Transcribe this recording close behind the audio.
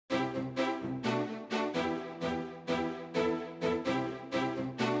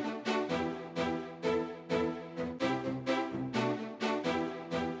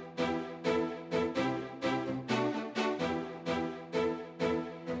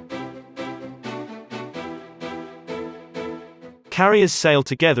Carriers sail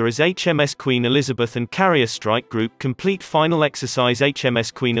together as HMS Queen Elizabeth and Carrier Strike Group complete final exercise.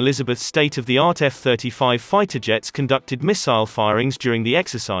 HMS Queen Elizabeth's state-of-the-art F-35 fighter jets conducted missile firings during the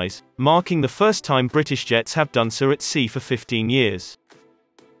exercise, marking the first time British jets have done so at sea for 15 years.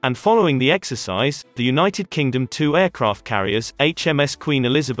 And following the exercise, the United Kingdom two aircraft carriers, HMS Queen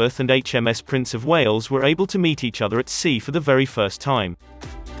Elizabeth and HMS Prince of Wales, were able to meet each other at sea for the very first time.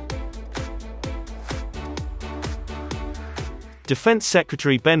 Defense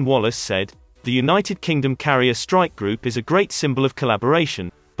Secretary Ben Wallace said, "The United Kingdom Carrier Strike Group is a great symbol of collaboration,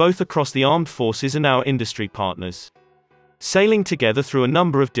 both across the armed forces and our industry partners. Sailing together through a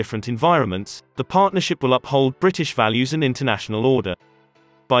number of different environments, the partnership will uphold British values and international order.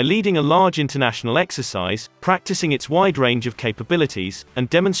 By leading a large international exercise, practicing its wide range of capabilities, and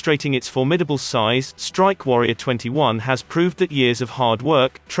demonstrating its formidable size, Strike Warrior 21 has proved that years of hard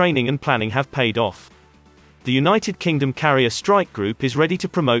work, training and planning have paid off. The United Kingdom Carrier Strike Group is ready to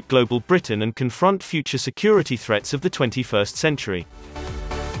promote global Britain and confront future security threats of the 21st century."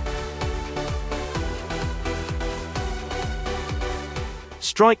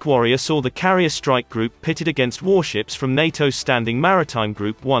 Strike Warrior saw the Carrier Strike Group pitted against warships from NATO's Standing Maritime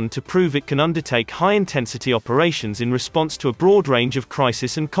Group 1 to prove it can undertake high-intensity operations in response to a broad range of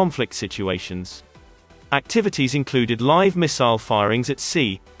crisis and conflict situations. Activities included live missile firings at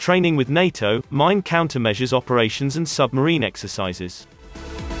sea, training with NATO, mine countermeasures operations and submarine exercises.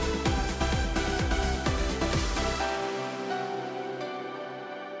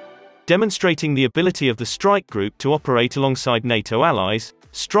 Demonstrating the ability of the Strike Group to operate alongside NATO allies,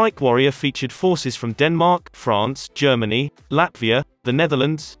 Strike Warrior featured forces from Denmark, France, Germany, Latvia, the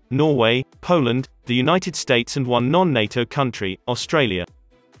Netherlands, Norway, Poland, the United States and one non-NATO country, Australia.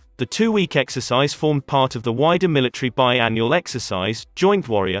 The two-week exercise formed part of the wider military biannual exercise, Joint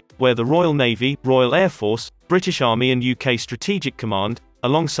Warrior, where the Royal Navy, Royal Air Force, British Army and UK Strategic Command,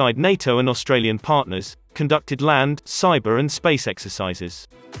 alongside NATO and Australian partners, conducted land, cyber and space exercises.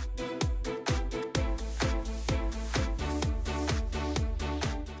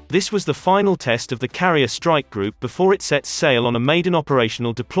 This was the final test of the Carrier Strike Group before it sets sail on a maiden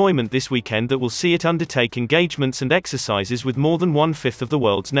operational deployment this weekend that will see it undertake engagements and exercises with more than one-fifth of the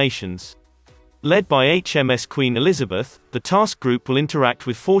world's nations. Led by HMS Queen Elizabeth, the task group will interact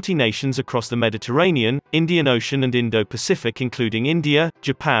with 40 nations across the Mediterranean, Indian Ocean and Indo-Pacific, including India,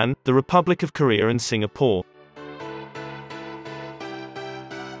 Japan, the Republic of Korea and Singapore.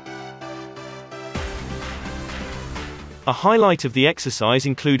 A highlight of the exercise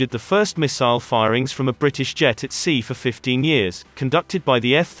included the first missile firings from a British jet at sea for 15 years, conducted by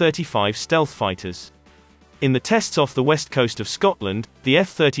the F-35 stealth fighters. In the tests off the west coast of Scotland, the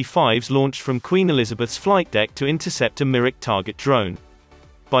F-35s launched from Queen Elizabeth's flight deck to intercept a Mirror target drone.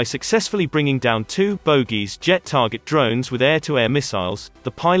 By successfully bringing down two Bogies jet target drones with air-to-air missiles,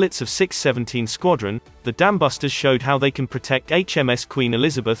 the pilots of 617 Squadron, the dambusters showed how they can protect HMS Queen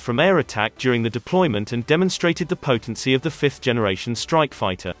Elizabeth from air attack during the deployment and demonstrated the potency of the fifth-generation strike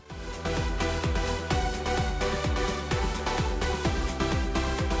fighter.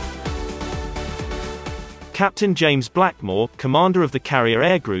 Captain James Blackmore, commander of the Carrier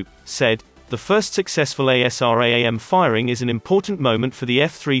Air Group, said, "The first successful ASRAAM firing is an important moment for the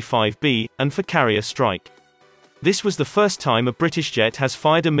F-35B, and for Carrier Strike. This was the first time a British jet has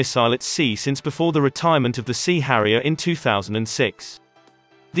fired a missile at sea since before the retirement of the Sea Harrier in 2006.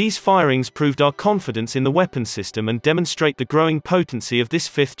 These firings proved our confidence in the weapon system and demonstrate the growing potency of this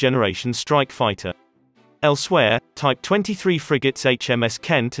fifth-generation strike fighter." Elsewhere, Type 23 frigates HMS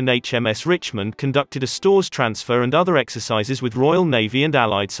Kent and HMS Richmond conducted a stores transfer and other exercises with Royal Navy and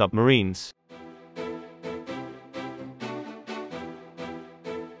Allied submarines.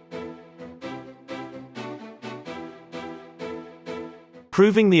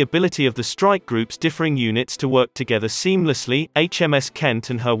 Proving the ability of the strike group's differing units to work together seamlessly, HMS Kent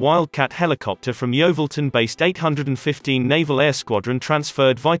and her Wildcat helicopter from Yeovilton-based 815 Naval Air Squadron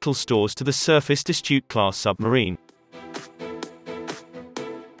transferred vital stores to the surfaced Astute-class submarine.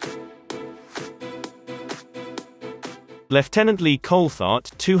 Lieutenant Lee Coulthart,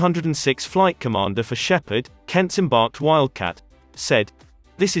 206 Flight Commander for Shepherd, Kent's embarked Wildcat, said,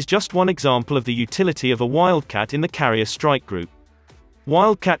 "This is just one example of the utility of a Wildcat in the Carrier Strike Group.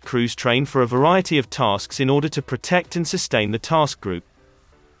 Wildcat crews train for a variety of tasks in order to protect and sustain the task group."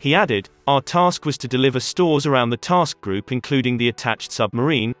 He added, "Our task was to deliver stores around the task group including the attached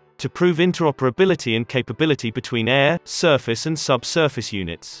submarine, to prove interoperability and capability between air, surface and subsurface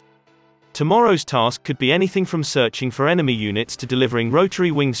units. Tomorrow's task could be anything from searching for enemy units to delivering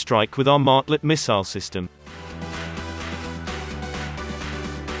rotary wing strike with our Martlet missile system."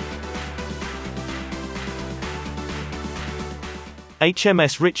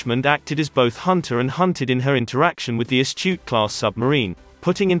 HMS Richmond acted as both hunter and hunted in her interaction with the Astute-class submarine,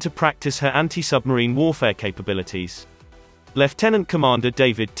 putting into practice her anti-submarine warfare capabilities. Lieutenant Commander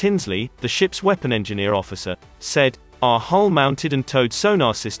David Tinsley, the ship's weapon engineer officer, said, "Our hull-mounted and towed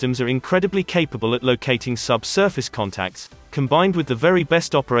sonar systems are incredibly capable at locating subsurface contacts. Combined with the very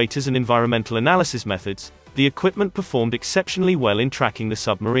best operators and environmental analysis methods, the equipment performed exceptionally well in tracking the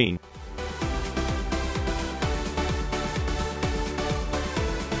submarine."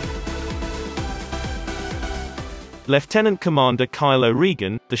 Lieutenant Commander Kyle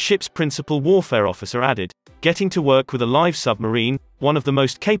O'Regan, the ship's principal warfare officer, added, "Getting to work with a live submarine, one of the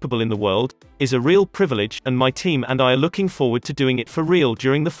most capable in the world, is a real privilege, and my team and I are looking forward to doing it for real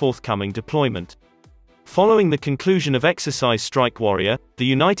during the forthcoming deployment." Following the conclusion of Exercise Strike Warrior, the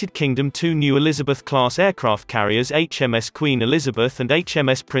United Kingdom two new Elizabeth-class aircraft carriers HMS Queen Elizabeth and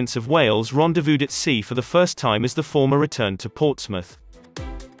HMS Prince of Wales rendezvoused at sea for the first time as the former returned to Portsmouth.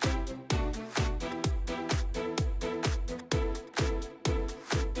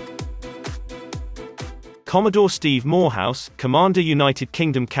 Commodore Steve Morehouse, Commander United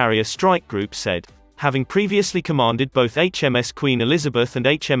Kingdom Carrier Strike Group, said, "Having previously commanded both HMS Queen Elizabeth and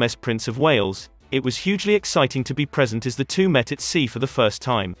HMS Prince of Wales, it was hugely exciting to be present as the two met at sea for the first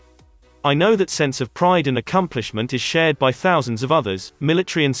time. I know that sense of pride and accomplishment is shared by thousands of others,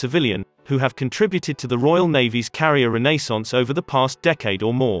 military and civilian, who have contributed to the Royal Navy's carrier renaissance over the past decade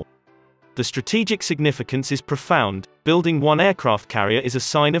or more. The strategic significance is profound. Building one aircraft carrier is a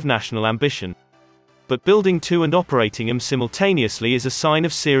sign of national ambition. But building two and operating them simultaneously is a sign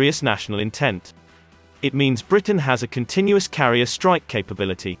of serious national intent. It means Britain has a continuous carrier strike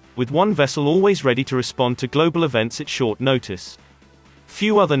capability, with one vessel always ready to respond to global events at short notice.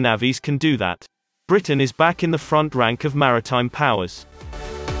 Few other navies can do that. Britain is back in the front rank of maritime powers."